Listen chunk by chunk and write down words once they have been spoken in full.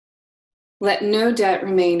Let no debt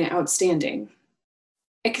remain outstanding,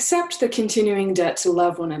 except the continuing debt to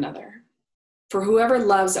love one another. For whoever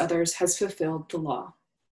loves others has fulfilled the law.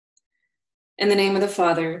 In the name of the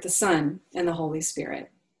Father, the Son, and the Holy Spirit.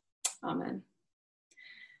 Amen.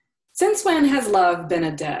 Since when has love been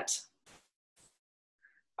a debt?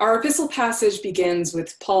 Our epistle passage begins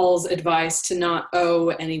with Paul's advice to not owe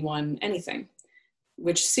anyone anything,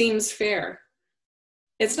 which seems fair.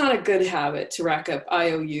 It's not a good habit to rack up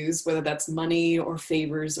IOUs, whether that's money or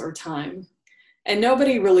favors or time. And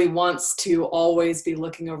nobody really wants to always be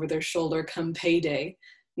looking over their shoulder come payday,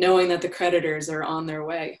 knowing that the creditors are on their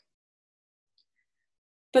way.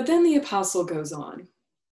 But then the apostle goes on.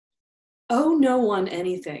 Owe no one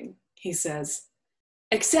anything, he says,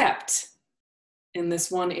 except in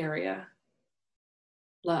this one area,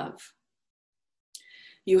 love.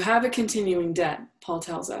 You have a continuing debt, Paul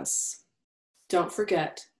tells us. Don't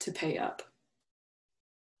forget to pay up.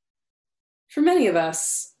 For many of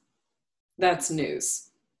us, that's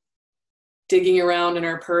news. Digging around in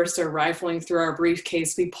our purse or rifling through our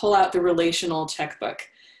briefcase, we pull out the relational checkbook.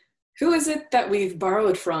 Who is it that we've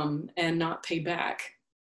borrowed from and not paid back?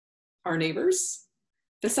 Our neighbors?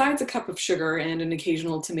 Besides a cup of sugar and an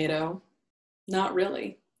occasional tomato, not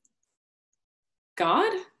really.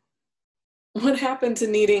 God? What happened to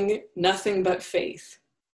needing nothing but faith?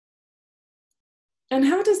 And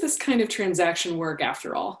how does this kind of transaction work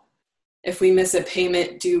after all? If we miss a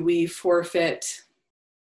payment, do we forfeit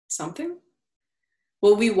something?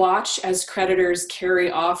 Will we watch as creditors carry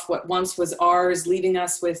off what once was ours, leaving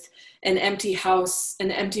us with an empty house,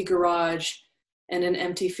 an empty garage, and an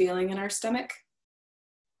empty feeling in our stomach?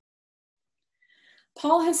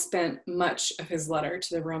 Paul has spent much of his letter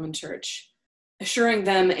to the Roman Church, assuring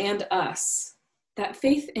them and us that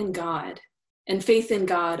faith in God and faith in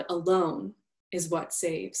God alone is what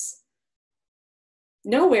saves.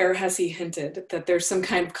 Nowhere has he hinted that there's some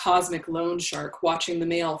kind of cosmic loan shark watching the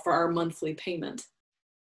mail for our monthly payment.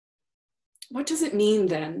 What does it mean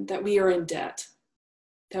then that we are in debt,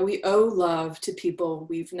 that we owe love to people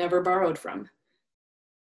we've never borrowed from,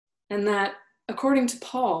 and that, according to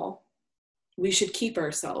Paul, we should keep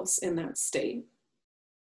ourselves in that state?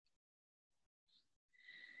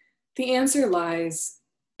 The answer lies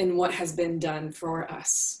in what has been done for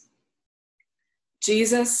us.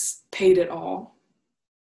 Jesus paid it all.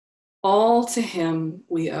 All to him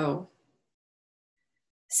we owe.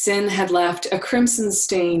 Sin had left a crimson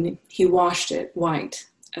stain. He washed it white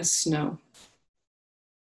as snow.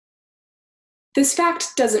 This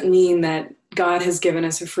fact doesn't mean that God has given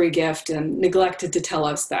us a free gift and neglected to tell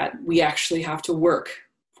us that we actually have to work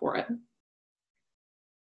for it.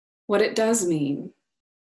 What it does mean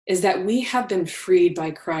is that we have been freed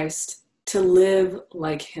by Christ to live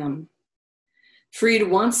like him. Freed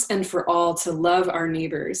once and for all to love our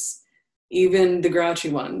neighbors, even the grouchy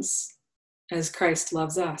ones, as Christ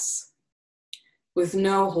loves us, with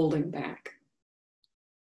no holding back.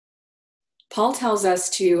 Paul tells us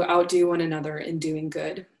to outdo one another in doing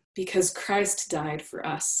good, because Christ died for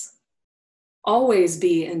us. Always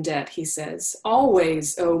be in debt, he says.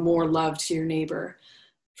 Always owe more love to your neighbor,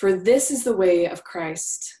 for this is the way of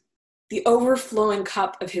Christ, the overflowing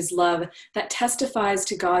cup of his love that testifies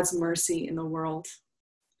to God's mercy in the world.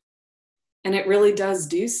 And it really does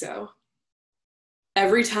do so.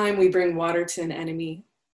 Every time we bring water to an enemy,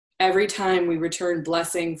 every time we return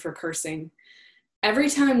blessing for cursing, every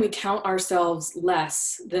time we count ourselves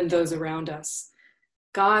less than those around us,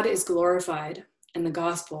 God is glorified and the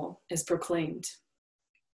gospel is proclaimed.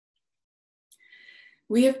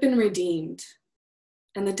 We have been redeemed,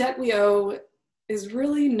 and the debt we owe is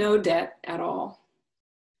really no debt at all,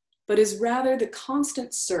 but is rather the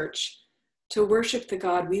constant search to worship the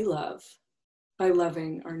God we love by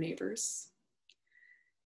loving our neighbors.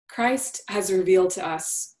 Christ has revealed to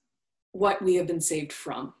us what we have been saved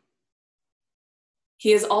from.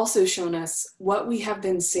 He has also shown us what we have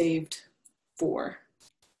been saved for.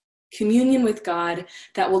 Communion with God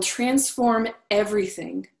that will transform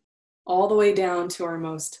everything, all the way down to our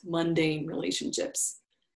most mundane relationships.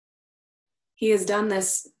 He has done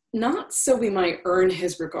this not so we might earn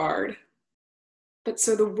his regard, but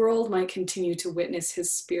so the world might continue to witness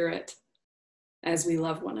his spirit as we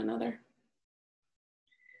love one another.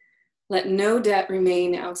 Let no debt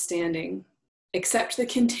remain outstanding, except the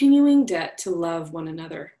continuing debt to love one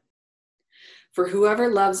another. For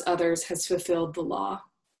whoever loves others has fulfilled the law.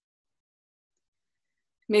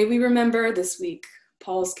 May we remember this week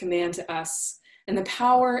Paul's command to us and the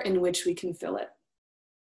power in which we can fill it.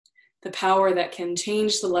 The power that can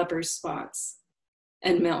change the leper's spots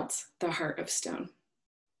and melt the heart of stone.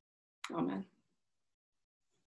 Amen.